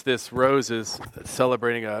This Rose is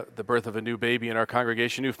celebrating the birth of a new baby in our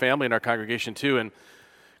congregation, new family in our congregation too, and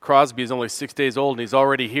Crosby is only 6 days old and he's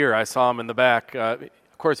already here. I saw him in the back. Of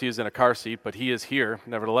course he is in a car seat, but he is here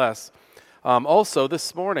nevertheless. Also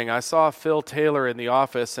this morning I saw Phil Taylor in the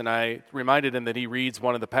office and I reminded him that he reads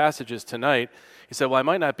one of the passages tonight. He said, well, I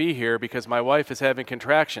might not be here because my wife is having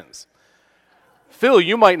contractions. Phil,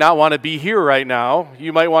 you might not want to be here right now.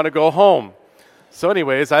 You might want to go home. So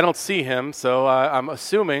anyways, I don't see him, so I'm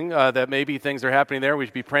assuming that maybe things are happening there. We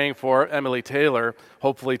should be praying for Emily Taylor,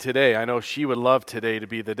 hopefully today. I know she would love today to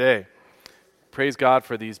be the day. Praise God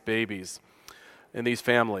for these babies and these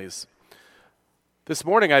families. This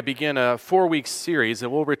morning I begin a 4-week series,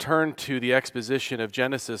 and we'll return to the exposition of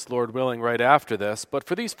Genesis, Lord willing, right after this. But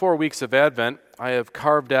for these 4 weeks of Advent, I have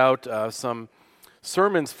carved out some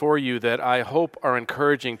sermons for you that I hope are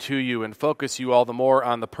encouraging to you and focus you all the more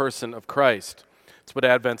on the person of Christ. It's what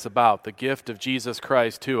Advent's about, the gift of Jesus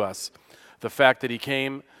Christ to us. The fact that he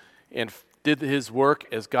came and did his work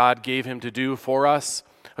as God gave him to do for us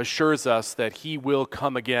assures us that he will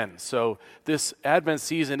come again. So this Advent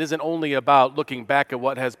season isn't only about looking back at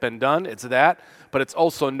what has been done, it's that, but it's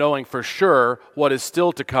also knowing for sure what is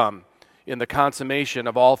still to come in the consummation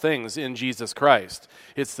of all things in Jesus Christ.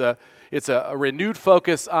 It's a renewed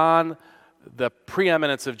focus on the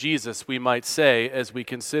preeminence of Jesus, we might say, as we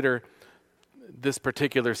consider this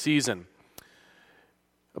particular season.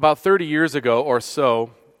 About 30 years ago or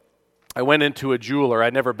so, I went into a jeweler.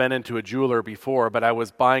 I'd never been into a jeweler before, but I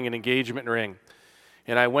was buying an engagement ring.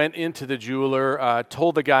 And I went into the jeweler,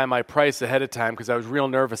 told the guy my price ahead of time because I was real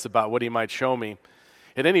nervous about what he might show me.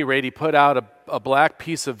 At any rate, he put out a black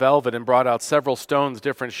piece of velvet and brought out several stones,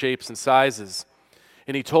 different shapes and sizes.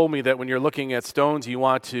 And he told me that when you're looking at stones, you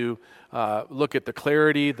want to look at the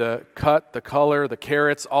clarity, the cut, the color, the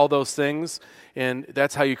carats, all those things. And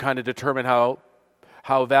that's how you kind of determine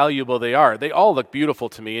how valuable they are. They all look beautiful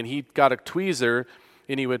to me. And he got a tweezer,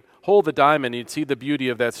 and he would hold the diamond, and you'd see the beauty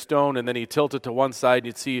of that stone, and then he'd tilt it to one side, and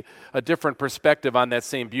you'd see a different perspective on that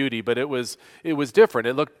same beauty. But it was different.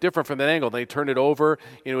 It looked different from that angle. Then he'd turn it over,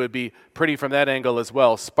 and it would be pretty from that angle as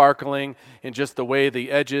well, sparkling, and just the way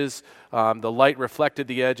the edges, the light reflected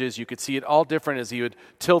the edges. You could see it all different as he would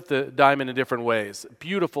tilt the diamond in different ways.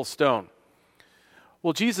 Beautiful stone.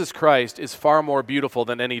 Well, Jesus Christ is far more beautiful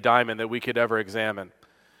than any diamond that we could ever examine.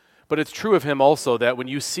 But it's true of him also that when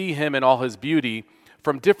you see him in all his beauty,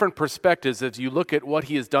 from different perspectives, as you look at what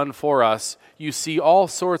he has done for us, you see all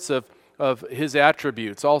sorts of his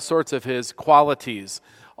attributes, all sorts of his qualities,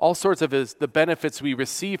 all sorts of the benefits we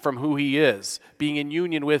receive from who he is, being in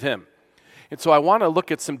union with him. And so I want to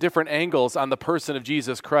look at some different angles on the person of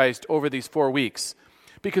Jesus Christ over these 4 weeks.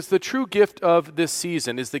 Because the true gift of this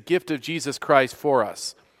season is the gift of Jesus Christ for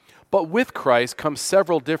us. But with Christ comes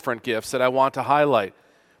several different gifts that I want to highlight.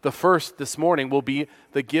 The first this morning will be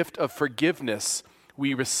the gift of forgiveness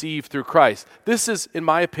we receive through Christ. This is, in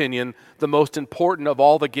my opinion, the most important of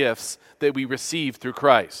all the gifts that we receive through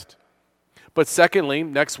Christ. But secondly,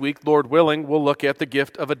 next week, Lord willing, we'll look at the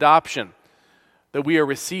gift of adoption, that we are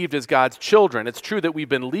received as God's children. It's true that we've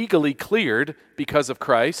been legally cleared because of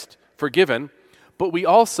Christ, forgiven, but we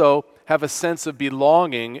also have a sense of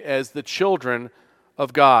belonging as the children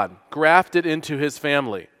of God, grafted into his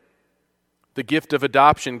family. The gift of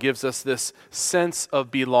adoption gives us this sense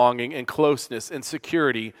of belonging and closeness and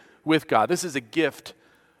security with God. This is a gift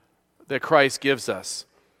that Christ gives us.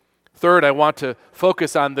 Third, I want to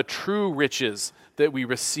focus on the true riches that we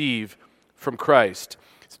receive from Christ.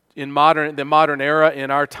 In the modern era,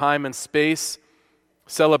 in our time and space,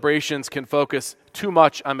 celebrations can focus too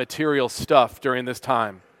much on material stuff during this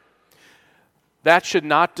time. That should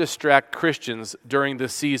not distract Christians during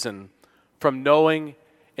this season from knowing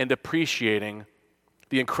and appreciating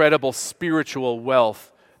the incredible spiritual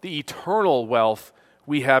wealth, the eternal wealth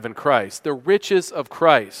we have in Christ. The riches of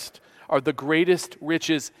Christ are the greatest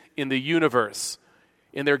riches in the universe,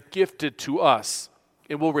 and they're gifted to us,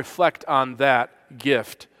 and we'll reflect on that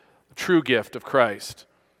gift, the true gift of Christ.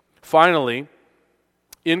 Finally,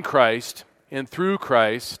 in Christ and through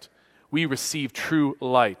Christ, we receive true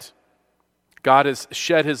light. God has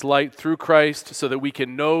shed his light through Christ so that we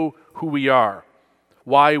can know who we are,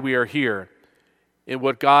 why we are here, and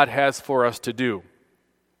what God has for us to do.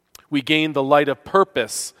 We gain the light of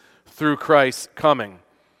purpose through Christ's coming.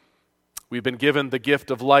 We've been given the gift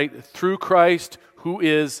of light through Christ, who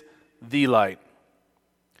is the light.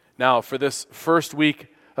 Now, for this first week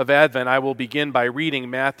of Advent, I will begin by reading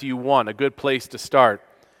Matthew 1, a good place to start.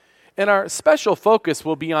 And our special focus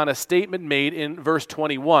will be on a statement made in verse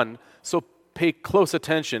 21, so pay close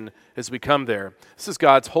attention as we come there. This is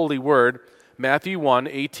God's holy word, Matthew 1,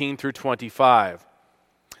 18 through 25.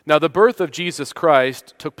 Now the birth of Jesus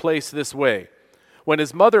Christ took place this way. When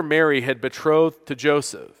his mother Mary had been betrothed to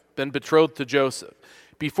Joseph,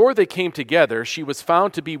 before they came together, she was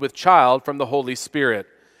found to be with child from the Holy Spirit.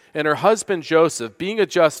 And her husband Joseph, being a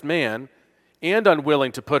just man and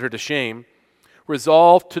unwilling to put her to shame,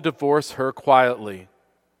 resolved to divorce her quietly.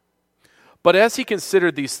 But as he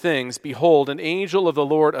considered these things, behold, an angel of the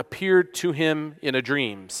Lord appeared to him in a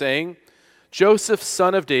dream, saying, Joseph,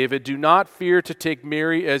 son of David, do not fear to take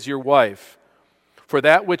Mary as your wife, for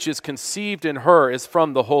that which is conceived in her is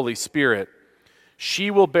from the Holy Spirit.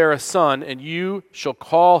 She will bear a son, and you shall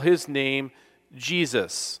call his name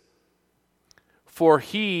Jesus, for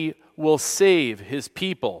he will save his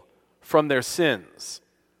people from their sins.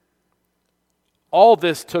 All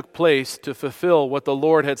this took place to fulfill what the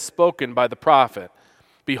Lord had spoken by the prophet.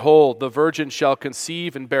 Behold, the virgin shall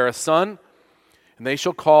conceive and bear a son, and they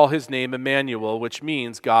shall call his name Emmanuel, which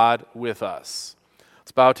means God with us.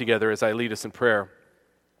 Let's bow together as I lead us in prayer.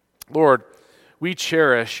 Lord, we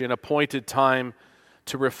cherish an appointed time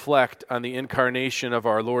to reflect on the incarnation of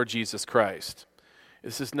our Lord Jesus Christ.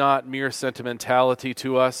 This is not mere sentimentality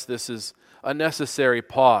to us. This is a necessary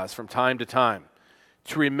pause from time to time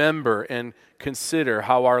to remember and consider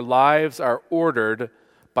how our lives are ordered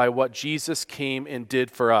by what Jesus came and did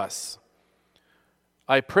for us.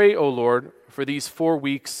 I pray, O Lord, for these 4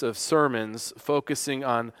 weeks of sermons focusing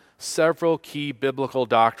on several key biblical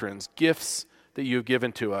doctrines, gifts that you've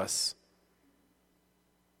given to us.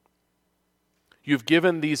 You've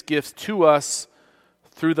given these gifts to us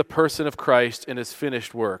through the person of Christ and his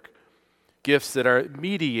finished work, gifts that are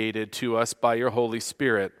mediated to us by your Holy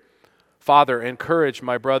Spirit. Father, encourage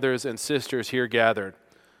my brothers and sisters here gathered.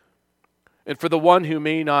 And for the one who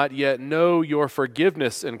may not yet know your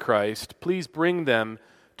forgiveness in Christ, please bring them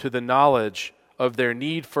to the knowledge of their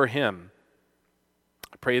need for him.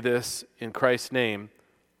 I pray this in Christ's name.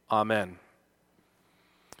 Amen.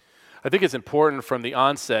 I think it's important from the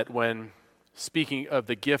onset when speaking of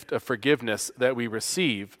the gift of forgiveness that we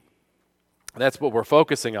receive, that's what we're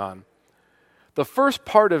focusing on. The first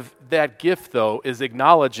part of that gift, though, is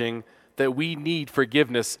acknowledging that we need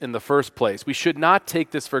forgiveness in the first place. We should not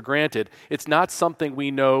take this for granted. It's not something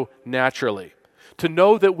we know naturally. To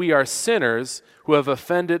know that we are sinners who have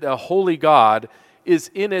offended a holy God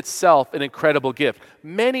is in itself an incredible gift.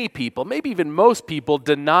 Many people, maybe even most people,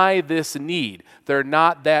 deny this need. They're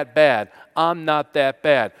not that bad. I'm not that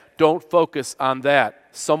bad. Don't focus on that,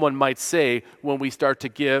 someone might say when we start to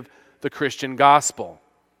give the Christian gospel.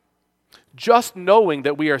 Just knowing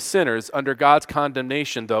that we are sinners under God's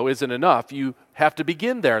condemnation, though, isn't enough. You have to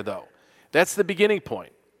begin there, though. That's the beginning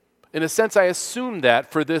point. In a sense, I assume that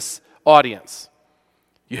for this audience.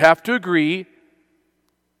 You have to agree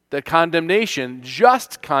that condemnation,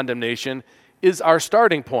 just condemnation, is our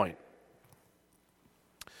starting point.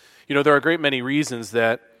 You know, there are a great many reasons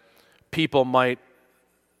that people might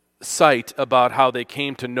cite about how they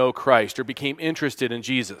came to know Christ or became interested in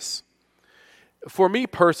Jesus. For me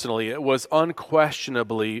personally, it was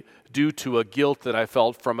unquestionably due to a guilt that I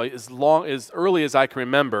felt from as early as I can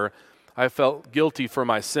remember. I felt guilty for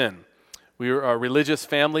my sin. We were a religious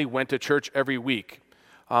family, went to church every week.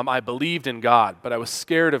 I believed in God, but I was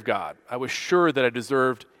scared of God. I was sure that I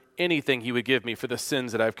deserved anything he would give me for the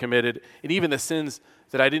sins that I've committed, and even the sins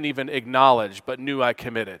that I didn't even acknowledge but knew I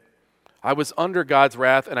committed. I was under God's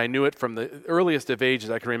wrath, and I knew it from the earliest of ages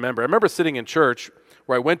I can remember. I remember sitting in church,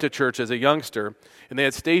 where I went to church as a youngster, and they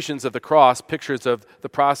had stations of the cross, pictures of the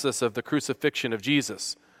process of the crucifixion of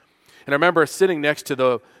Jesus. And I remember sitting next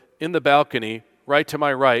to in the balcony, right to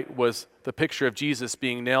my right, was the picture of Jesus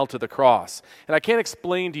being nailed to the cross. And I can't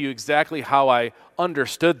explain to you exactly how I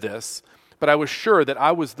understood this, but I was sure that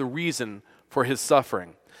I was the reason for his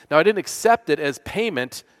suffering. Now, I didn't accept it as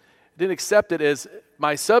payment, didn't accept it as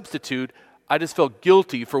my substitute. I just felt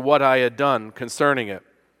guilty for what I had done concerning it.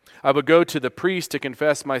 I would go to the priest to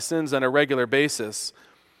confess my sins on a regular basis,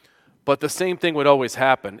 but the same thing would always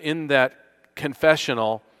happen. In that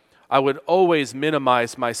confessional, I would always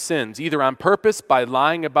minimize my sins, either on purpose by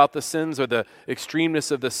lying about the sins or the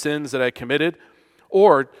extremeness of the sins that I committed,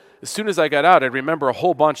 or as soon as I got out, I'd remember a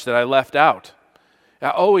whole bunch that I left out.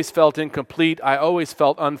 I always felt incomplete. I always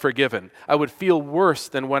felt unforgiven. I would feel worse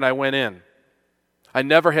than when I went in. I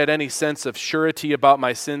never had any sense of surety about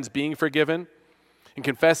my sins being forgiven. And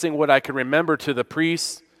confessing what I could remember to the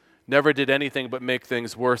priest never did anything but make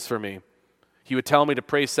things worse for me. He would tell me to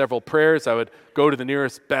pray several prayers. I would go to the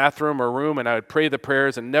nearest bathroom or room and I would pray the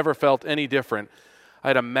prayers and never felt any different. I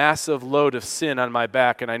had a massive load of sin on my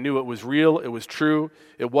back and I knew it was real, it was true,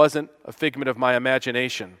 it wasn't a figment of my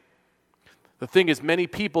imagination. The thing is, many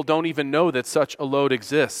people don't even know that such a load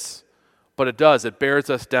exists, but it does. It bears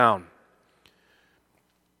us down.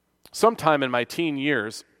 Sometime in my teen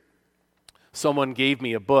years, someone gave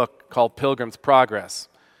me a book called Pilgrim's Progress.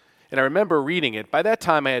 And I remember reading it. By that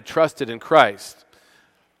time, I had trusted in Christ.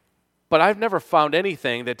 But I've never found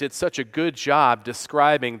anything that did such a good job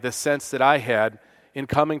describing the sense that I had in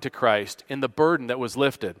coming to Christ and the burden that was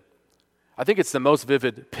lifted. I think it's the most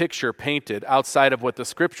vivid picture painted outside of what the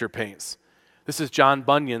Scripture paints. This is John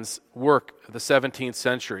Bunyan's work of the 17th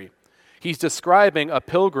century. He's describing a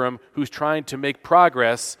pilgrim who's trying to make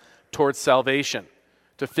progress towards salvation,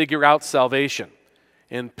 to figure out salvation.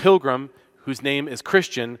 And pilgrim, whose name is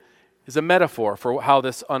Christian, is a metaphor for how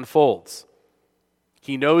this unfolds.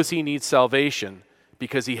 He knows he needs salvation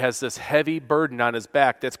because he has this heavy burden on his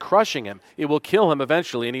back that's crushing him. It will kill him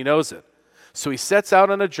eventually, and he knows it. So he sets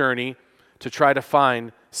out on a journey to try to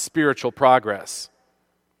find spiritual progress.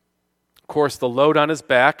 Of course, the load on his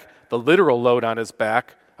back, the literal load on his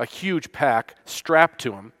back, a huge pack strapped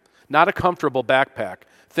to him, not a comfortable backpack.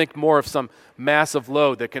 Think more of some massive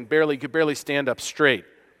load that could barely stand up straight.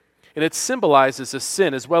 And it symbolizes a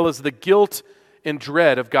sin as well as the guilt and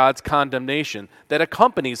dread of God's condemnation that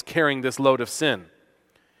accompanies carrying this load of sin.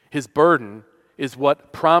 His burden is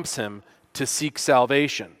what prompts him to seek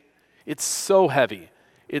salvation. It's so heavy.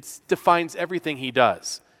 It defines everything he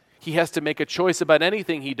does. He has to make a choice about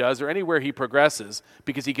anything he does or anywhere he progresses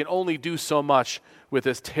because he can only do so much with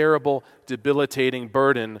this terrible, debilitating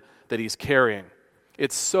burden that he's carrying.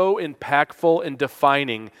 It's so impactful and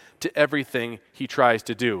defining to everything he tries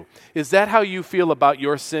to do. Is that how you feel about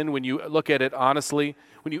your sin when you look at it honestly?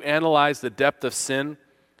 When you analyze the depth of sin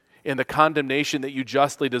and the condemnation that you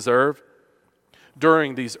justly deserve?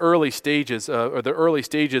 During these early stages, or the early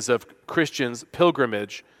stages of Christian's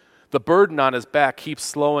pilgrimage, the burden on his back keeps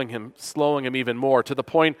slowing him even more to the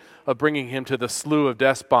point of bringing him to the slough of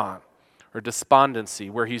despond or despondency,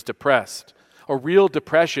 where he's depressed. A real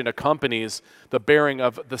depression accompanies the bearing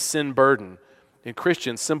of the sin burden, and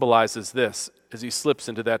Christian symbolizes this as he slips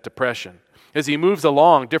into that depression. As he moves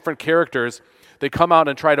along, different characters, they come out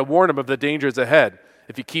and try to warn him of the dangers ahead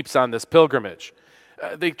if he keeps on this pilgrimage.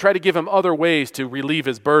 They try to give him other ways to relieve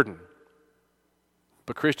his burden.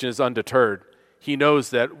 But Christian is undeterred. He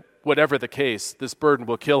knows that whatever the case, this burden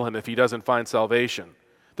will kill him if he doesn't find salvation.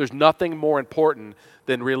 There's nothing more important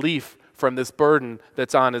than relief from this burden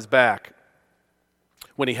that's on his back.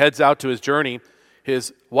 When he heads out to his journey,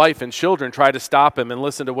 his wife and children try to stop him and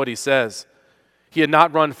listen to what he says. He had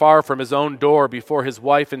not run far from his own door before his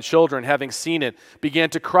wife and children, having seen it, began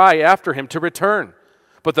to cry after him to return.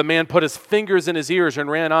 But the man put his fingers in his ears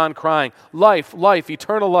and ran on, crying, "Life, life,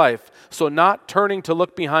 eternal life." So not turning to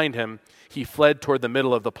look behind him, he fled toward the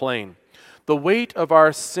middle of the plain. The weight of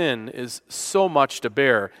our sin is so much to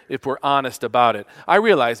bear if we're honest about it. I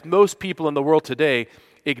realize most people in the world today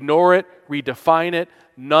ignore it, redefine it,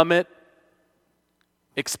 numb it,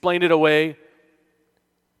 explain it away.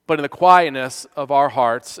 But in the quietness of our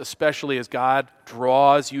hearts, especially as God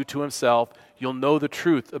draws you to himself, you'll know the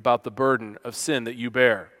truth about the burden of sin that you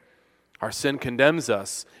bear. Our sin condemns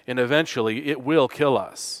us, and eventually it will kill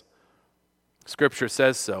us. Scripture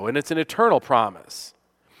says so, and it's an eternal promise.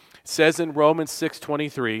 It says in Romans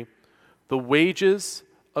 6:23, the wages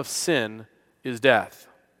of sin is death.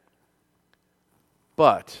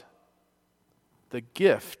 But the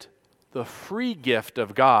gift, the free gift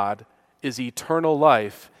of God, is eternal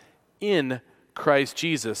life in Christ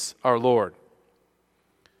Jesus our Lord.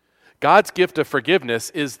 God's gift of forgiveness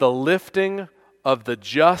is the lifting of the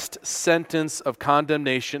just sentence of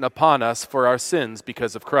condemnation upon us for our sins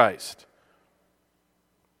because of Christ.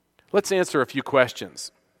 Let's answer a few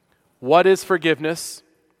questions. What is forgiveness?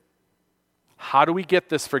 How do we get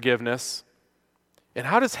this forgiveness? And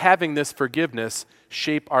how does having this forgiveness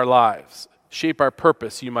shape our lives, shape our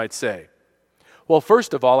purpose, you might say? Well,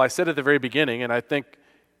 first of all, I said at the very beginning, and I think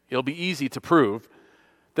it'll be easy to prove,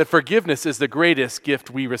 that forgiveness is the greatest gift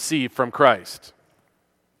we receive from Christ.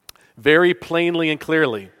 Very plainly and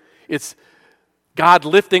clearly, it's God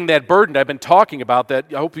lifting that burden I've been talking about that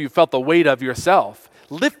I hope you felt the weight of yourself,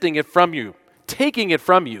 lifting it from you, taking it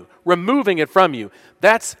from you, removing it from you.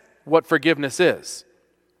 That's what forgiveness is.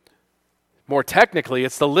 More technically,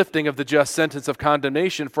 it's the lifting of the just sentence of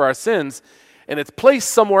condemnation for our sins, and it's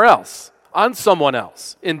placed somewhere else, on someone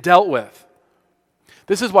else, and dealt with.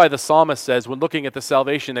 This is why the psalmist says, when looking at the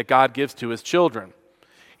salvation that God gives to his children,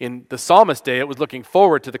 in the psalmist's day, it was looking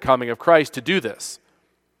forward to the coming of Christ to do this.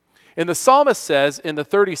 And the psalmist says in the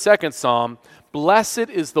 32nd Psalm, "Blessed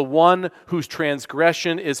is the one whose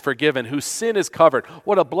transgression is forgiven, whose sin is covered."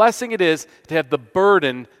 What a blessing it is to have the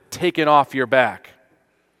burden taken off your back.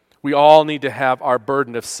 We all need to have our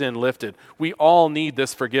burden of sin lifted. We all need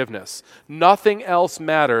this forgiveness. Nothing else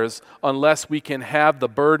matters unless we can have the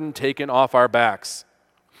burden taken off our backs.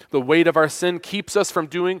 The weight of our sin keeps us from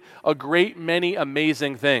doing a great many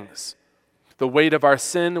amazing things. The weight of our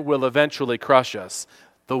sin will eventually crush us.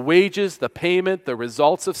 The wages, the payment, the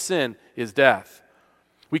results of sin is death.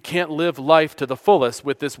 We can't live life to the fullest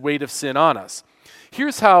with this weight of sin on us.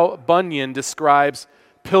 Here's how Bunyan describes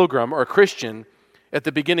pilgrim or Christian at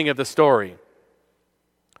the beginning of the story.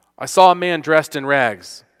 I saw a man dressed in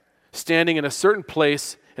rags, standing in a certain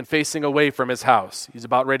place and facing away from his house. He's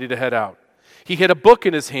about ready to head out. He had a book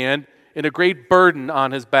in his hand and a great burden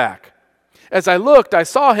on his back. As I looked, I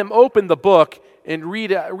saw him open the book and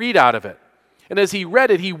read out of it. And as he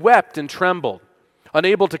read it, he wept and trembled.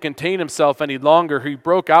 Unable to contain himself any longer, he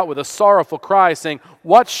broke out with a sorrowful cry, saying,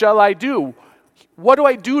 "What shall I do? What do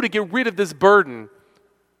I do to get rid of this burden?"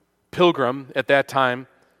 Pilgrim, at that time,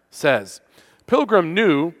 says. Pilgrim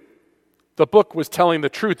knew the book was telling the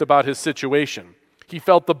truth about his situation. He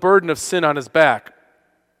felt the burden of sin on his back.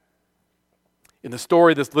 In the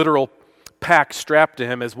story, this literal pack strapped to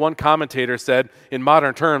him, as one commentator said, in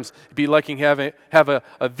modern terms, it'd be like having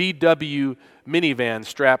a VW minivan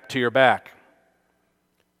strapped to your back.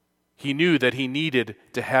 He knew that he needed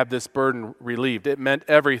to have this burden relieved. It meant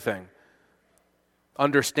everything.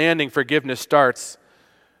 Understanding forgiveness starts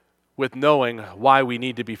with knowing why we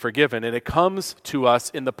need to be forgiven, and it comes to us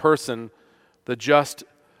in the person, the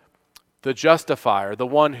justifier, the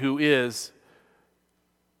one who is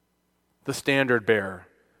the standard bearer.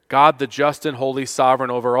 God, the just and holy sovereign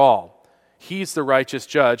over all. He's the righteous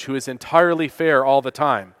judge who is entirely fair all the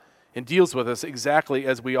time and deals with us exactly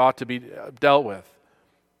as we ought to be dealt with.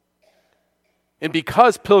 And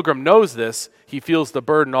because Pilgrim knows this, he feels the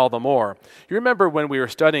burden all the more. You remember when we were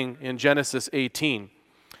studying in Genesis 18,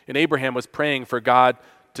 and Abraham was praying for God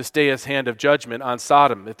to stay his hand of judgment on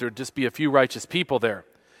Sodom, if there would just be a few righteous people there.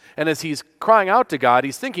 And as he's crying out to God,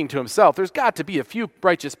 he's thinking to himself, there's got to be a few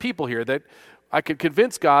righteous people here that I could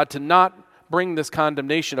convince God to not bring this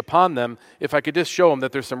condemnation upon them if I could just show him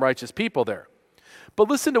that there's some righteous people there. But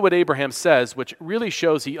listen to what Abraham says, which really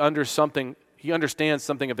shows he understands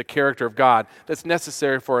something of the character of God that's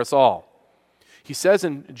necessary for us all. He says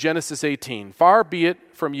in Genesis 18, "Far be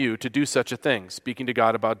it from you to do such a thing," speaking to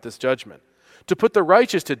God about this judgment, "to put the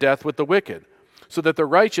righteous to death with the wicked, so that the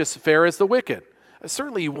righteous fare as the wicked."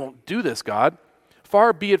 Certainly you won't do this, God.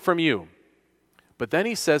 Far be it from you. But then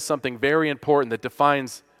he says something very important that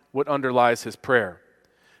defines what underlies his prayer.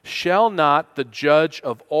 "Shall not the judge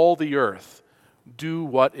of all the earth do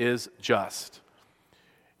what is just?"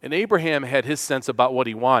 And Abraham had his sense about what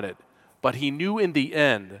he wanted, but he knew in the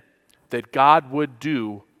end that God would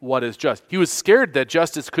do what is just. He was scared that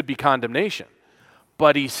justice could be condemnation,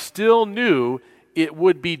 but he still knew it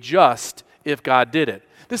would be just if God did it.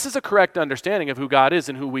 This is a correct understanding of who God is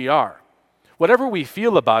and who we are. Whatever we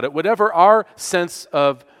feel about it, whatever our sense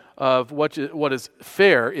of what is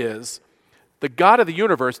fair is, the God of the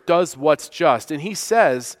universe does what's just, and he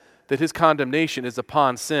says that his condemnation is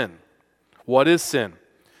upon sin. What is sin?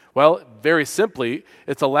 Well, very simply,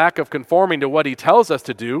 it's a lack of conforming to what he tells us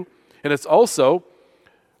to do, and it's also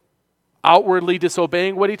outwardly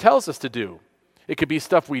disobeying what he tells us to do. It could be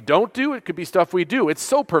stuff we don't do, it could be stuff we do. It's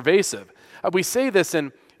so pervasive. We say this,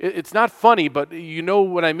 and it's not funny, but you know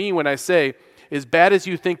what I mean when I say, as bad as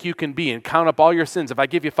you think you can be and count up all your sins, if I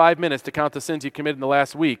give you 5 minutes to count the sins you committed in the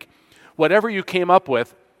last week, whatever you came up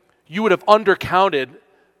with, you would have undercounted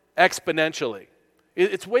exponentially.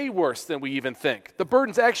 It's way worse than we even think. The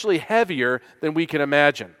burden's actually heavier than we can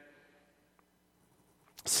imagine.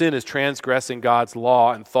 Sin is transgressing God's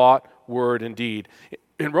law in thought, word, and deed.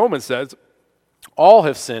 And Romans says, all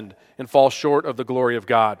have sinned and fall short of the glory of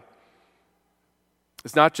God.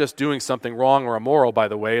 It's not just doing something wrong or immoral, by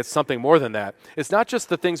the way. It's something more than that. It's not just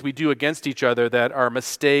the things we do against each other that are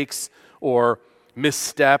mistakes or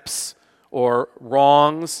missteps or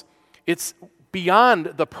wrongs. It's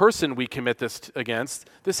beyond the person we commit this against.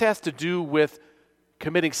 This has to do with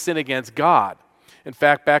committing sin against God. In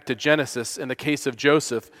fact, back to Genesis, in the case of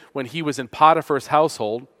Joseph, when he was in Potiphar's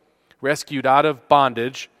household, rescued out of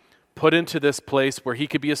bondage, put into this place where he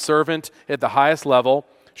could be a servant at the highest level,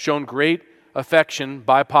 shown great affection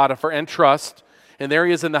by Potiphar and trust, and there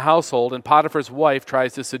he is in the household, and Potiphar's wife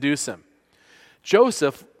tries to seduce him.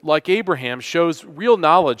 Joseph, like Abraham, shows real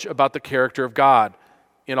knowledge about the character of God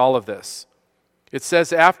in all of this. It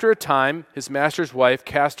says, after a time, his master's wife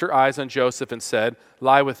cast her eyes on Joseph and said,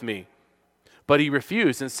 "Lie with me." But he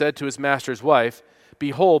refused and said to his master's wife,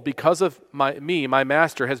 "Behold, because of my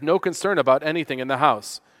master has no concern about anything in the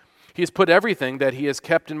house. He has put everything that he has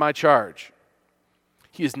kept in my charge."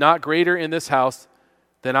 He is not greater in this house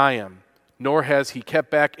than I am, nor has he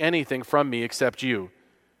kept back anything from me except you,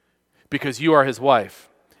 because you are his wife.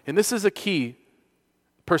 And this is a key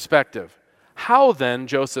perspective. How then,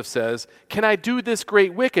 Joseph says, can I do this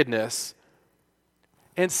great wickedness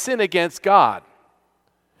and sin against God?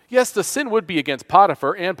 Yes, the sin would be against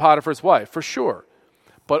Potiphar and Potiphar's wife, for sure.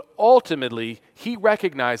 But ultimately, he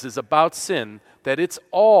recognizes about sin that it's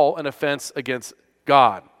all an offense against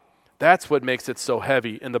God. That's what makes it so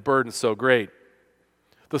heavy and the burden so great.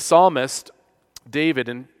 The psalmist, David,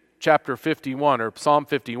 in chapter 51, or Psalm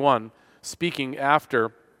 51, speaking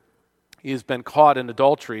after he has been caught in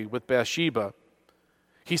adultery with Bathsheba,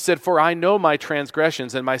 he said, "For I know my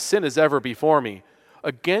transgressions, and my sin is ever before me.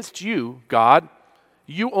 Against you, God,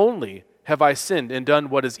 you only have I sinned and done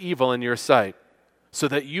what is evil in your sight, so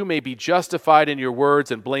that you may be justified in your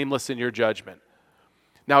words and blameless in your judgment."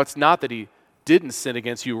 Now, it's not that he didn't sin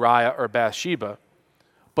against Uriah or Bathsheba,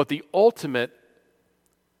 but the ultimate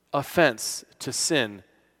offense to sin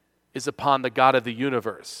is upon the God of the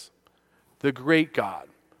universe, the great God,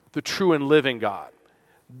 the true and living God.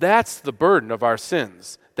 That's the burden of our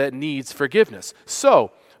sins that needs forgiveness.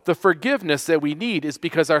 So, the forgiveness that we need is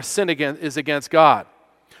because our sin is against God.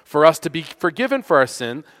 For us to be forgiven for our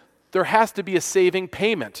sin, there has to be a saving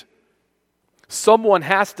payment. Someone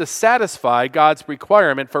has to satisfy God's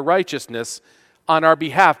requirement for righteousness on our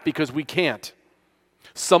behalf because we can't.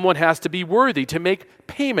 Someone has to be worthy to make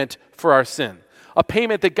payment for our sin, a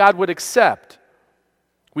payment that God would accept.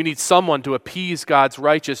 We need someone to appease God's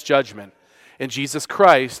righteous judgment, and Jesus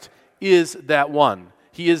Christ is that one.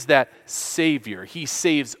 He is that Savior. He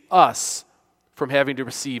saves us from having to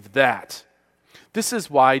receive that. This is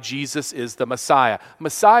why Jesus is the Messiah.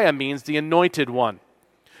 Messiah means the anointed one.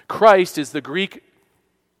 Christ is the Greek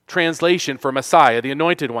translation for Messiah, the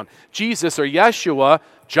anointed one. Jesus, or Yeshua,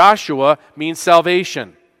 Joshua, means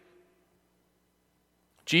salvation.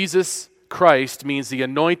 Jesus Christ means the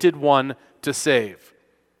anointed one to save,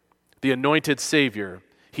 the anointed Savior.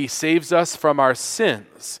 He saves us from our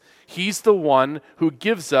sins. He's the one who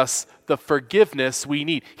gives us the forgiveness we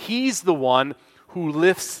need. He's the one who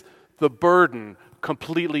lifts the burden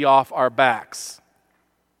completely off our backs.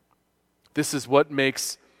 This is what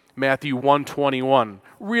makes Matthew 1:21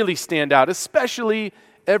 really stand out, especially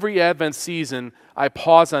every Advent season. I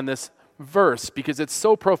pause on this verse because it's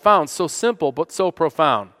so profound, so simple, but so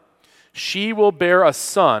profound. "She will bear a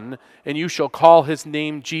son, and you shall call his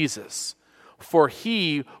name Jesus, for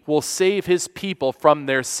he will save his people from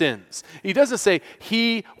their sins." He doesn't say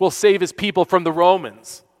he will save his people from the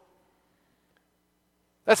Romans.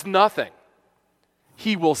 That's nothing.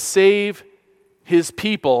 He will save his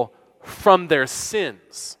people from their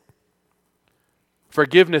sins.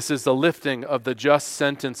 Forgiveness is the lifting of the just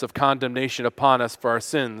sentence of condemnation upon us for our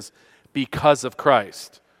sins because of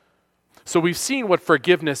Christ. So we've seen what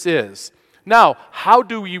forgiveness is. Now, how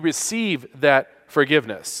do we receive that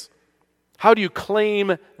forgiveness? How do you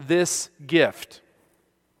claim this gift?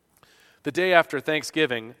 The day after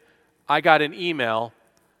Thanksgiving, I got an email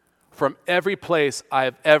from every place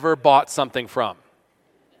I've ever bought something from.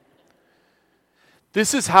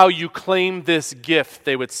 This is how you claim this gift,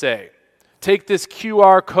 they would say. Take this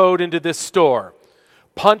QR code into this store.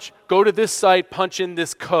 Go to this site, punch in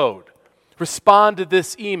this code. Respond to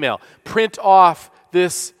this email. Print off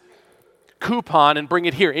this coupon and bring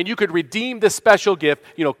it here. And you could redeem this special gift.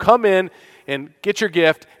 Come in and get your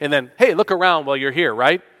gift, and then, hey, look around while you're here,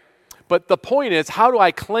 right? But the point is, how do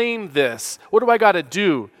I claim this? What do I got to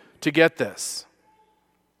do to get this?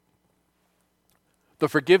 The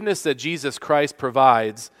forgiveness that Jesus Christ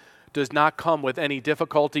provides does not come with any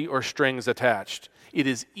difficulty or strings attached. It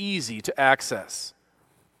is easy to access.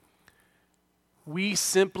 We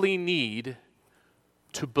simply need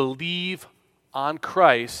to believe on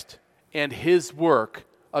Christ and his work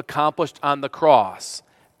accomplished on the cross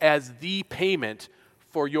as the payment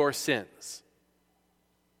for your sins.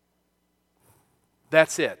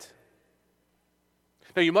 That's it.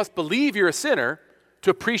 Now, you must believe you're a sinner to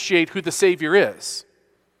appreciate who the Savior is.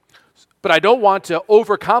 But I don't want to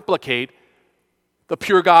overcomplicate the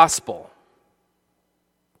pure gospel.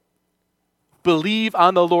 Believe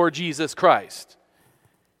on the Lord Jesus Christ,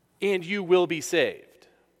 and you will be saved.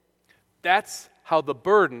 That's how the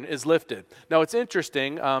burden is lifted. Now, it's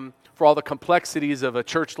interesting, for all the complexities of a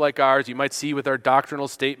church like ours, you might see with our doctrinal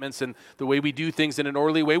statements and the way we do things in an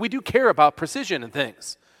orderly way, we do care about precision and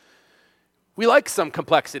things. We like some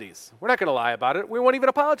complexities. We're not going to lie about it. We won't even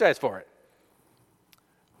apologize for it.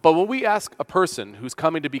 But when we ask a person who's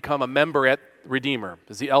coming to become a member at Redeemer,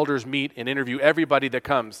 as the elders meet and interview everybody that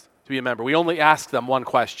comes to be a member, we only ask them one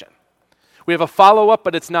question. We have a follow-up,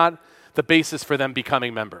 but it's not the basis for them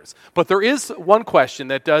becoming members. But there is one question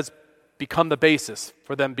that does become the basis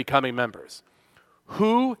for them becoming members.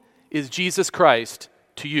 Who is Jesus Christ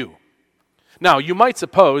to you? Now, you might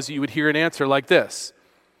suppose you would hear an answer like this.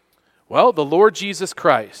 Well, the Lord Jesus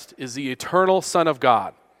Christ is the eternal Son of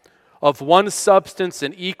God. Of one substance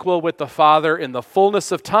and equal with the Father, in the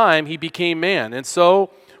fullness of time he became man, and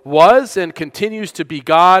so was and continues to be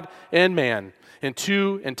God and man in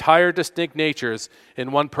two entire distinct natures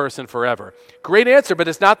in one person forever. Great answer, but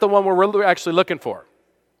it's not the one we're actually looking for.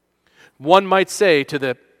 One might say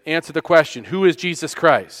to answer the question, who is Jesus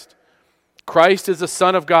Christ? Christ is the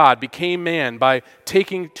Son of God, became man by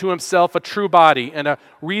taking to himself a true body and a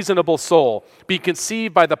reasonable soul, being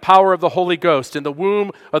conceived by the power of the Holy Ghost in the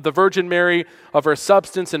womb of the Virgin Mary, of her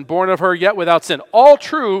substance, and born of her, yet without sin. All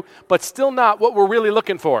true, but still not what we're really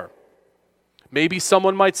looking for. Maybe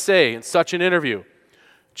someone might say in such an interview,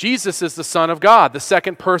 Jesus is the Son of God, the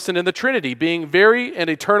second person in the Trinity, being very and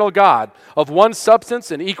eternal God, of one substance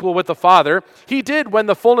and equal with the Father. He did, when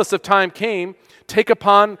the fullness of time came, take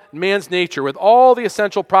upon man's nature with all the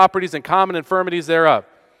essential properties and common infirmities thereof,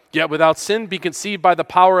 yet without sin be conceived by the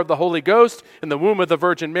power of the Holy Ghost in the womb of the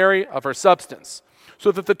Virgin Mary, of her substance,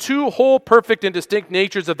 so that the two whole perfect and distinct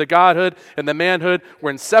natures of the Godhood and the manhood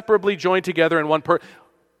were inseparably joined together in one person.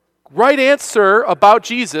 Right answer about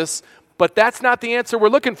Jesus, but that's not the answer we're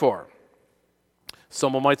looking for.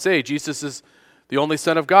 Someone might say Jesus is the only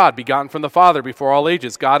Son of God, begotten from the Father before all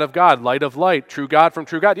ages, God of God, light of light, true God from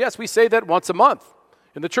true God. Yes, we say that once a month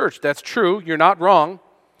in the church. That's true. You're not wrong.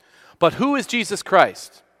 But who is Jesus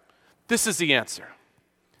Christ? This is the answer.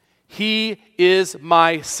 He is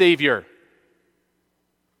my Savior.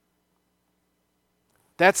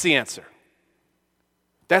 That's the answer.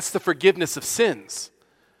 That's the forgiveness of sins.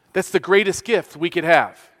 That's the greatest gift we could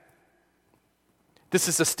have. This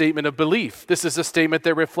is a statement of belief. This is a statement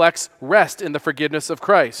that reflects rest in the forgiveness of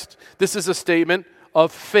Christ. This is a statement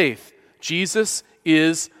of faith. Jesus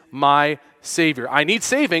is my Savior. I need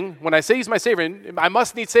saving. When I say he's my Savior, I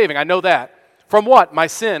must need saving. I know that. From what? My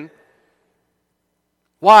sin.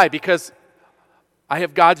 Why? Because I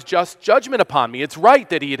have God's just judgment upon me. It's right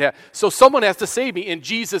that he'd have. So someone has to save me, and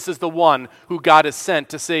Jesus is the one who God has sent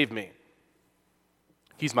to save me.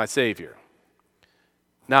 He's my Savior.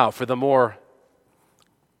 Now, for the more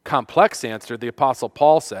complex answer, the Apostle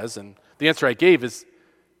Paul says, and the answer I gave is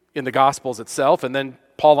in the Gospels itself, and then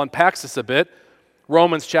Paul unpacks this a bit.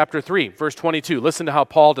 Romans chapter 3, verse 22. Listen to how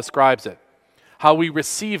Paul describes it. How we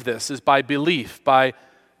receive this is by belief, by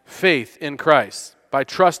faith in Christ, by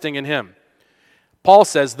trusting in him. Paul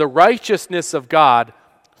says, the righteousness of God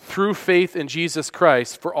through faith in Jesus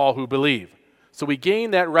Christ for all who believe. So we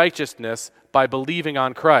gain that righteousness by believing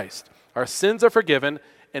on Christ. Our sins are forgiven,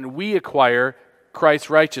 and we acquire Christ's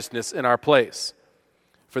righteousness in our place.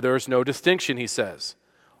 For there is no distinction, he says.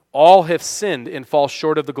 All have sinned and fall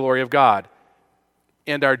short of the glory of God,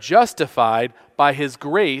 and are justified by his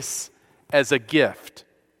grace as a gift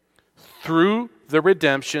through the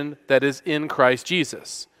redemption that is in Christ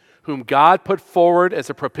Jesus, whom God put forward as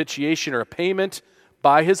a propitiation or a payment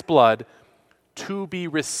by his blood to be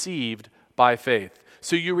received by faith.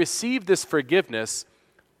 So you receive this forgiveness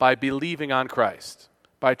by believing on Christ,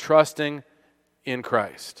 by trusting in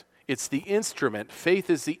Christ. It's the instrument, faith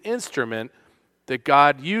is the instrument that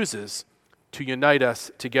God uses to unite us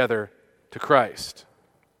together to Christ.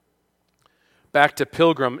 Back to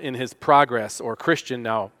Pilgrim in his progress, or Christian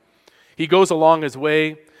now. He goes along his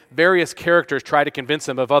way. Various characters try to convince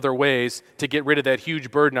him of other ways to get rid of that huge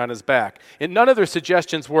burden on his back. And none of their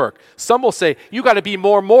suggestions work. Some will say, you got to be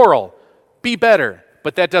more moral, be better,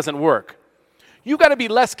 but that doesn't work. You got to be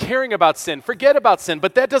less caring about sin, forget about sin,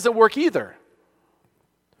 but that doesn't work either.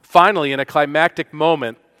 Finally, in a climactic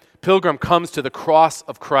moment, Pilgrim comes to the cross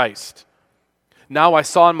of Christ. Now I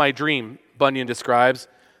saw in my dream, Bunyan describes,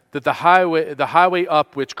 that the highway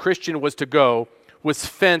up which Christian was to go was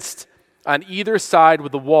fenced on either side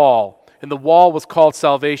with a wall, and the wall was called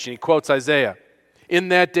salvation. He quotes Isaiah. In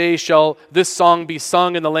that day shall this song be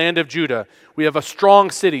sung in the land of Judah. We have a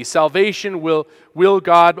strong city. Salvation will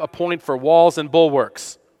God appoint for walls and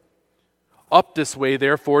bulwarks. Up this way,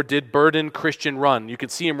 therefore, did burdened Christian run. You can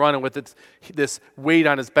see him running with this weight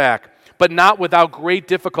on his back, but not without great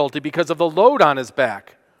difficulty because of the load on his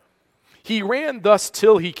back. He ran thus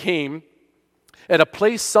till he came at a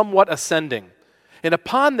place somewhat ascending, and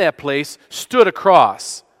upon that place stood a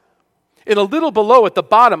cross, and a little below at the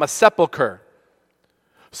bottom a sepulchre.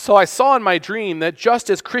 So I saw in my dream that just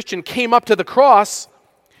as Christian came up to the cross,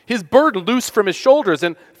 his burden loosed from his shoulders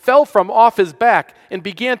and fell from off his back and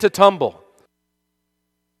began to tumble.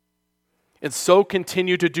 and so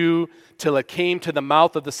continued to do till it came to the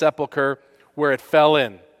mouth of the sepulchre, where it fell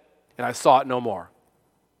in, and I saw it no more.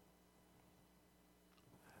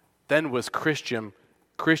 Then was Christian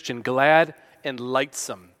glad and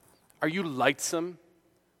lightsome. Are you lightsome?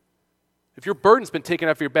 If your burden's been taken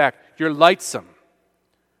off your back, you're lightsome.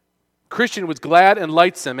 Christian was glad and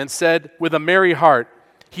lightsome, and said with a merry heart,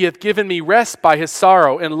 He hath given me rest by his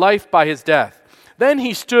sorrow, and life by his death. Then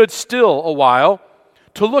he stood still a while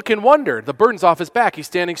to look and wonder. The burden's off his back. He's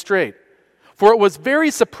standing straight. For it was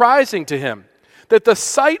very surprising to him that the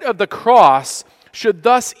sight of the cross should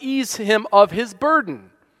thus ease him of his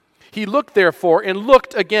burden. He looked therefore, and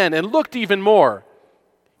looked again, and looked even more,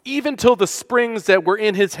 even till the springs that were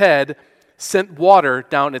in his head sent water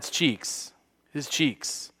down his cheeks.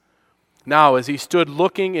 Now as he stood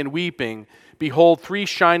looking and weeping, behold, 3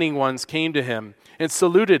 shining ones came to him and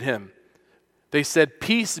saluted him. They said,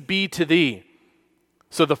 Peace be to thee.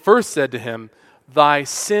 So the first said to him, Thy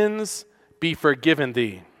sins be forgiven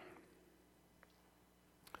thee.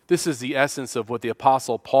 This is the essence of what the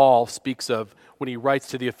Apostle Paul speaks of when he writes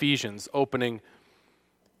to the Ephesians, in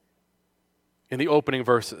the opening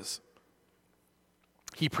verses.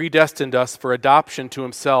 He predestined us for adoption to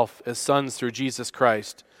himself as sons through Jesus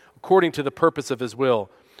Christ, according to the purpose of his will,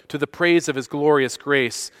 to the praise of his glorious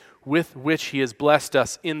grace, with which he has blessed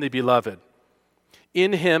us in the Beloved.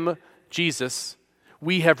 In him, Jesus,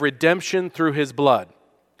 we have redemption through his blood,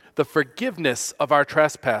 the forgiveness of our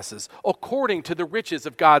trespasses, according to the riches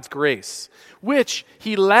of God's grace, which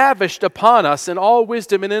he lavished upon us in all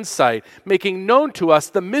wisdom and insight, making known to us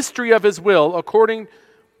the mystery of his will, according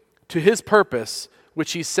to his purpose,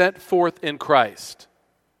 which he sent forth in Christ.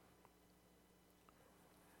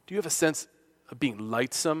 Do you have a sense of being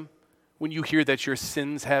lightsome when you hear that your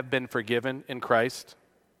sins have been forgiven in Christ?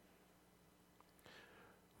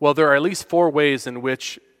 Well, there are at least 4 ways in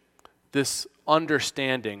which this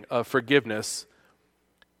understanding of forgiveness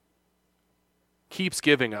keeps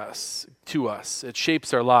giving us to us. It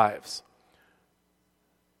shapes our lives.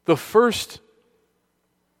 The first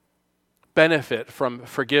benefit from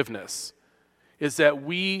forgiveness is that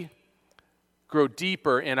we grow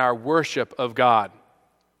deeper in our worship of God.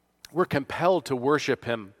 We're compelled to worship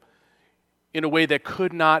him in a way that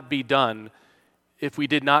could not be done if we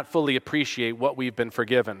did not fully appreciate what we've been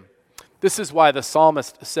forgiven. This is why the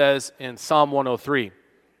psalmist says in Psalm 103,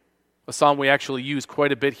 a psalm we actually use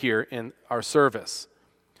quite a bit here in our service,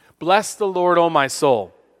 Bless the Lord, O my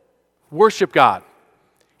soul. Worship God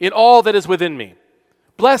in all that is within me.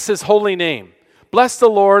 Bless his holy name. Bless the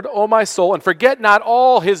Lord, O my soul, and forget not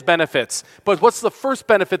all his benefits. But what's the first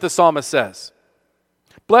benefit the psalmist says?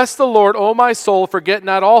 Bless the Lord, O my soul, forget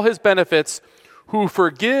not all his benefits, who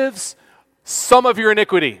forgives some of your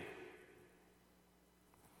iniquity.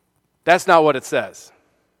 That's not what it says.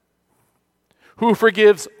 Who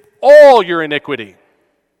forgives all your iniquity.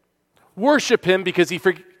 Worship him because he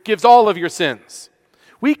forgives all of your sins.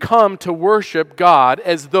 We come to worship God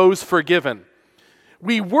as those forgiven.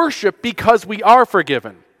 We worship because we are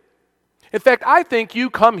forgiven. In fact, I think you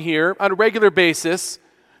come here on a regular basis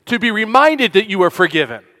to be reminded that you are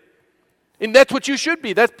forgiven. And that's what you should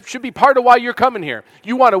be. That should be part of why you're coming here.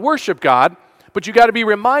 You want to worship God, but you got to be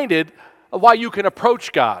reminded of why you can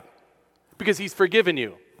approach God, because he's forgiven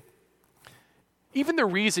you. Even the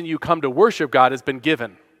reason you come to worship God has been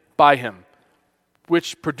given by him,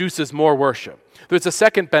 which produces more worship. There's a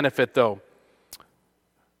second benefit, though.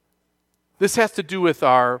 This has to do with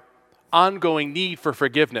our ongoing need for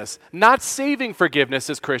forgiveness. Not saving forgiveness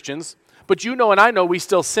as Christians, but you know and I know we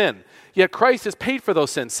still sin. Yet Christ has paid for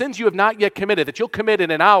those sins. Sins you have not yet committed, that you'll commit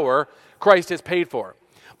in an hour, Christ has paid for.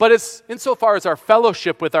 But it's insofar as our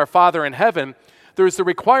fellowship with our Father in heaven, there is the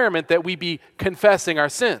requirement that we be confessing our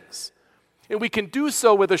sins. And we can do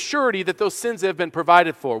so with a surety that those sins have been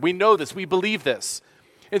provided for. We know this. We believe this.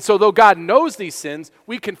 And so though God knows these sins,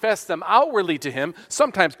 we confess them outwardly to him,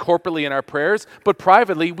 sometimes corporately in our prayers, but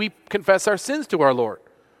privately we confess our sins to our Lord.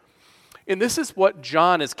 And this is what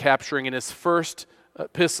John is capturing in his first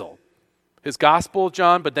epistle. His gospel of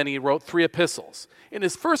John, but then he wrote 3 epistles. In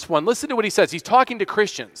his first one, listen to what he says. He's talking to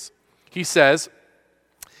Christians. He says,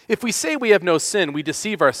 if we say we have no sin, we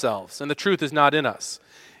deceive ourselves, and the truth is not in us.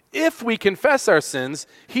 If we confess our sins,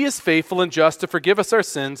 he is faithful and just to forgive us our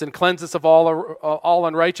sins and cleanse us of all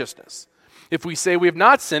unrighteousness. If we say we have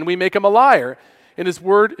not sinned, we make him a liar, and his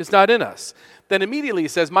word is not in us. Then immediately he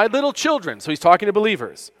says, my little children, so he's talking to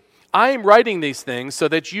believers, I am writing these things so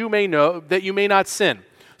that you may know that you may not sin.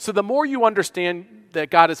 So the more you understand that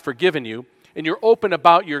God has forgiven you, and you're open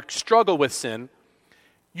about your struggle with sin,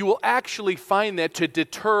 you will actually find that to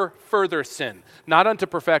deter further sin, not unto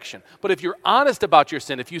perfection. But if you're honest about your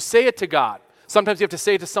sin, if you say it to God, sometimes you have to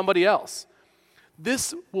say it to somebody else,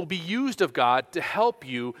 this will be used of God to help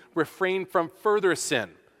you refrain from further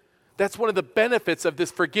sin. That's one of the benefits of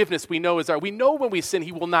this forgiveness we know we know when we sin,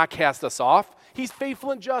 he will not cast us off. He's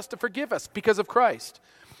faithful and just to forgive us because of Christ.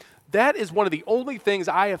 That is one of the only things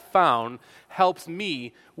I have found helps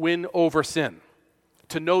me win over sin,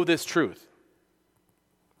 to know this truth.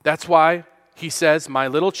 That's why he says, my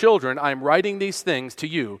little children, I'm writing these things to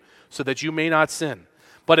you so that you may not sin.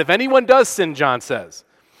 But if anyone does sin, John says,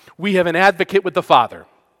 we have an advocate with the Father,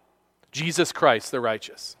 Jesus Christ the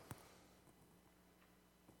righteous.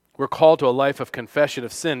 We're called to a life of confession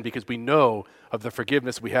of sin because we know of the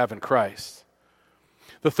forgiveness we have in Christ.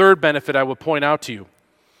 The third benefit I will point out to you,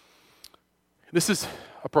 this is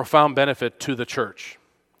a profound benefit to the church.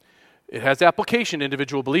 It has application to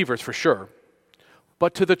individual believers for sure,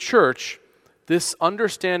 but to the church, this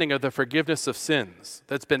understanding of the forgiveness of sins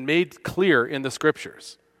that's been made clear in the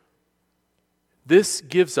Scriptures, this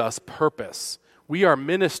gives us purpose. We are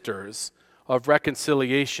ministers of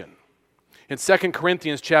reconciliation. In 2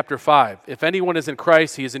 Corinthians chapter 5, if anyone is in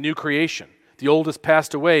Christ, he is a new creation. The old has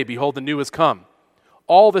passed away, behold, the new has come.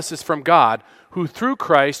 All this is from God, who through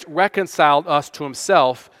Christ reconciled us to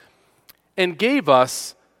himself and gave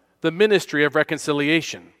us the ministry of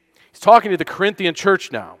reconciliation. He's talking to the Corinthian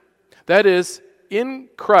church now. That is, in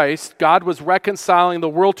Christ, God was reconciling the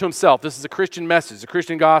world to himself. This is a Christian message, a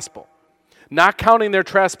Christian gospel. Not counting their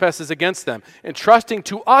trespasses against them, entrusting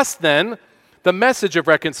to us then the message of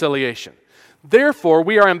reconciliation. Therefore,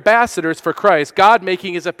 we are ambassadors for Christ, God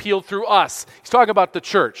making his appeal through us. He's talking about the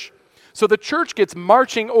church. So the church gets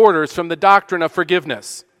marching orders from the doctrine of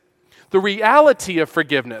forgiveness. The reality of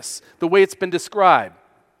forgiveness, the way it's been described,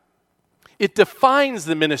 it defines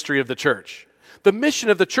the ministry of the church. The mission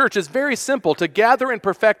of the church is very simple, to gather and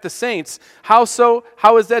perfect the saints. How so?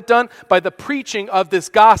 How is that done? By the preaching of this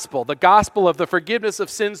gospel, the gospel of the forgiveness of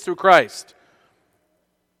sins through Christ.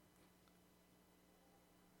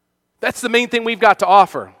 That's the main thing we've got to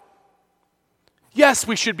offer. Yes,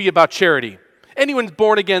 we should be about charity. Anyone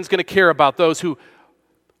born again is going to care about those who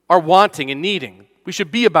are wanting and needing. We should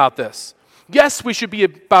be about this. Yes, we should be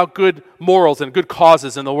about good morals and good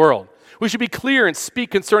causes in the world. We should be clear and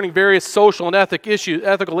speak concerning various social and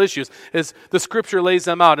ethical issues as the Scripture lays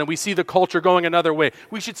them out, and we see the culture going another way.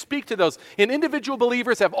 We should speak to those. And individual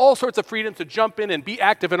believers have all sorts of freedom to jump in and be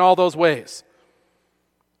active in all those ways.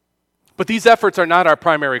 But these efforts are not our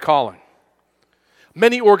primary calling.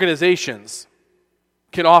 Many organizations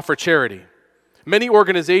can offer charity. Many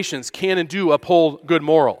organizations can and do uphold good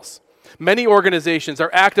morals. Many organizations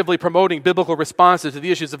are actively promoting biblical responses to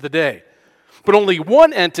the issues of the day. But only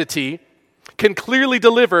one entity can clearly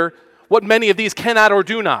deliver what many of these cannot or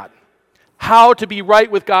do not. How to be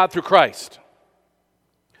right with God through Christ.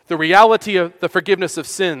 The reality of the forgiveness of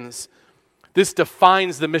sins, this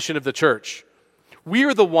defines the mission of the church. We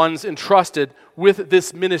are the ones entrusted with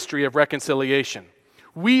this ministry of reconciliation.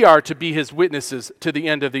 We are to be his witnesses to the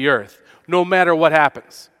end of the earth, no matter what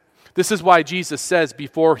happens. This is why Jesus says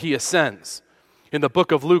before he ascends, in the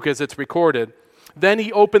book of Luke as it's recorded, then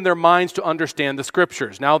he opened their minds to understand the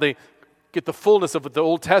Scriptures. Now they get the fullness of what the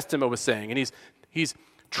Old Testament was saying, and he's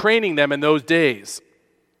training them in those days.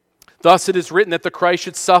 Thus it is written that the Christ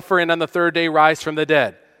should suffer and on the third day rise from the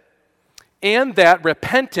dead, and that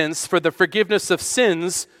repentance for the forgiveness of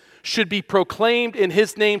sins should be proclaimed in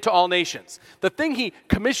his name to all nations. The thing he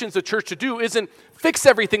commissions the church to do isn't fix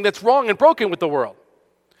everything that's wrong and broken with the world.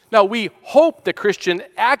 Now, we hope that Christian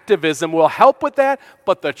activism will help with that,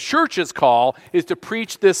 but the church's call is to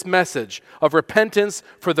preach this message of repentance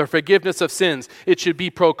for the forgiveness of sins. It should be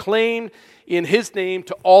proclaimed in his name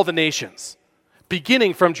to all the nations,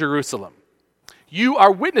 beginning from Jerusalem. You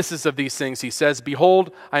are witnesses of these things, he says.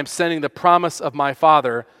 Behold, I am sending the promise of my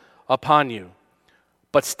Father upon you.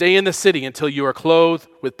 But stay in the city until you are clothed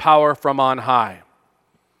with power from on high.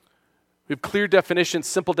 We have clear definition,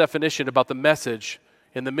 simple definition about the message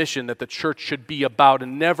and the mission that the church should be about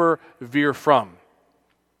and never veer from.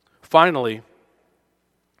 Finally,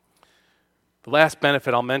 the last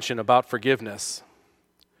benefit I'll mention about forgiveness.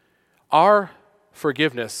 Our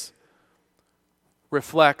forgiveness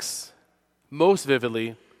reflects most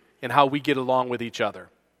vividly in how we get along with each other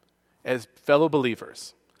as fellow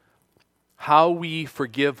believers. How we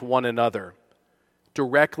forgive one another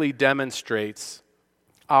directly demonstrates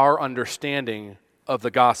our understanding of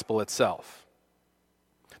the gospel itself.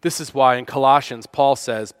 This is why in Colossians, Paul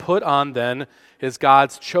says, put on then as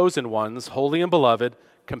God's chosen ones, holy and beloved,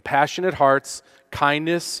 compassionate hearts,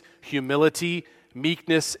 kindness, humility,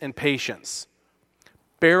 meekness, and patience.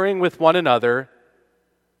 bearing with one another,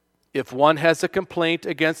 if one has a complaint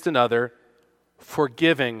against another,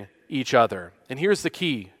 forgiving each other. And here's the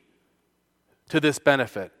key to this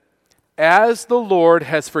benefit. As the Lord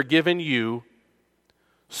has forgiven you,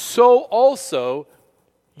 so also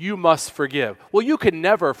you must forgive. Well, you can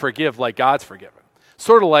never forgive like God's forgiven.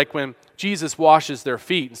 Sort of like when Jesus washes their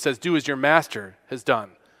feet and says, do as your master has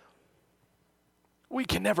done. We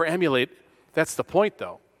can never emulate. That's the point,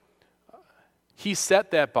 though. He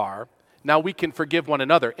set that bar. Now we can forgive one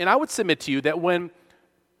another. And I would submit to you that when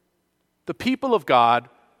the people of God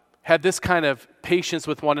had this kind of patience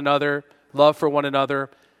with one another, love for one another,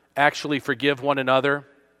 actually forgive one another,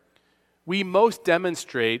 we most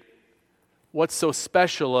demonstrate what's so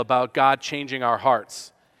special about God changing our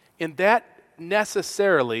hearts. And that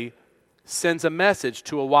necessarily sends a message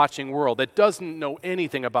to a watching world that doesn't know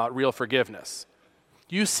anything about real forgiveness.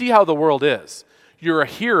 You see how the world is. You're a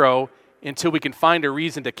hero until we can find a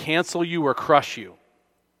reason to cancel you or crush you.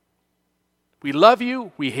 We love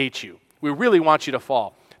you, we hate you. We really want you to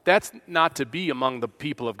fall. That's not to be among the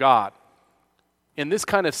people of God. In this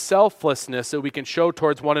kind of selflessness that we can show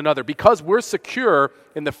towards one another, because we're secure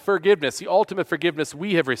in the forgiveness, the ultimate forgiveness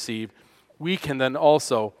we have received, we can then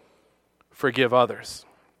also forgive others.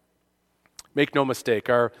 Make no mistake,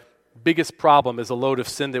 our biggest problem is a load of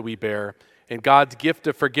sin that we bear, and God's gift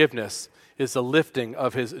of forgiveness is the lifting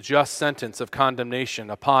of his just sentence of condemnation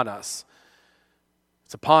upon us.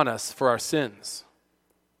 It's upon us for our sins.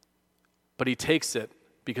 But he takes it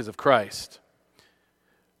because of Christ.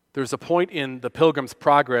 There's a point in the Pilgrim's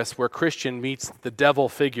Progress where Christian meets the devil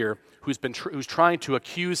figure who's trying to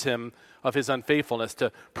accuse him of his unfaithfulness,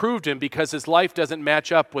 to prove to him because his life doesn't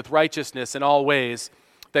match up with righteousness in all ways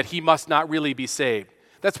that he must not really be saved.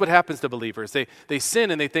 That's what happens to believers. They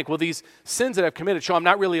sin and they think, well, these sins that I've committed show I'm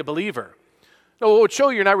not really a believer. No, what would show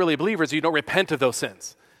you're not really a believer is you don't repent of those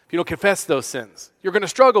sins. If you don't confess those sins, you're going to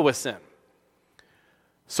struggle with sin.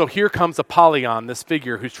 So here comes Apollyon, this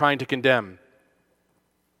figure who's trying to condemn.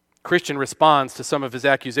 Christian responds to some of his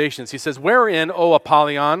accusations. He says, "Wherein, O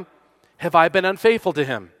Apollyon, have I been unfaithful to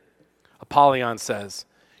him?" Apollyon says,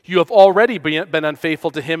 "You have already been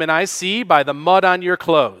unfaithful to him, and I see by the mud on your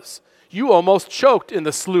clothes. You almost choked in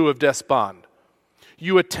the slough of despond.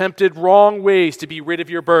 You attempted wrong ways to be rid of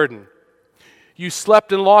your burden. You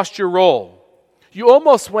slept and lost your roll. You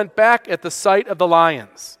almost went back at the sight of the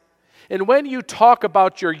lions. And when you talk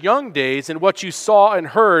about your young days and what you saw and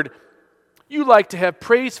heard, you like to have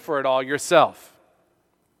praise for it all yourself."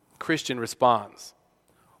 Christian responds,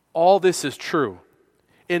 "All this is true,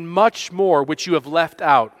 and much more which you have left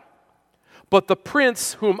out. But the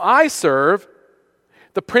Prince whom I serve,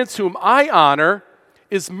 the Prince whom I honor,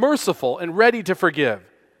 is merciful and ready to forgive.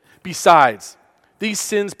 Besides, these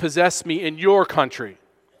sins possess me in your country.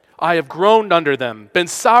 I have groaned under them, been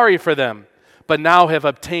sorry for them, but now have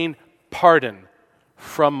obtained pardon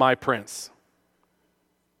from my Prince."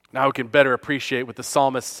 Now we can better appreciate what the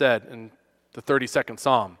psalmist said in the 32nd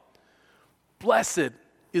Psalm. Blessed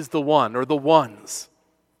is the one or the ones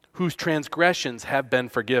whose transgressions have been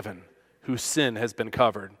forgiven, whose sin has been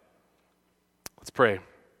covered. Let's pray.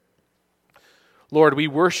 Lord, we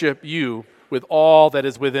worship you with all that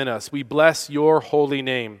is within us. We bless your holy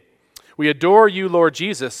name. We adore you, Lord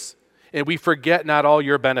Jesus, and we forget not all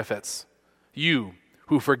your benefits. You,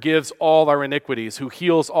 who forgives all our iniquities, who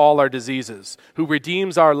heals all our diseases, who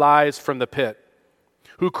redeems our lives from the pit,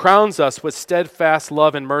 who crowns us with steadfast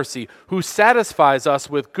love and mercy, who satisfies us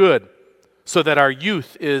with good, so that our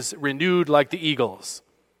youth is renewed like the eagles.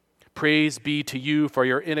 Praise be to you for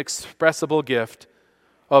your inexpressible gift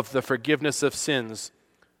of the forgiveness of sins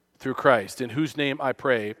through Christ, in whose name I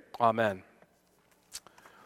pray, amen.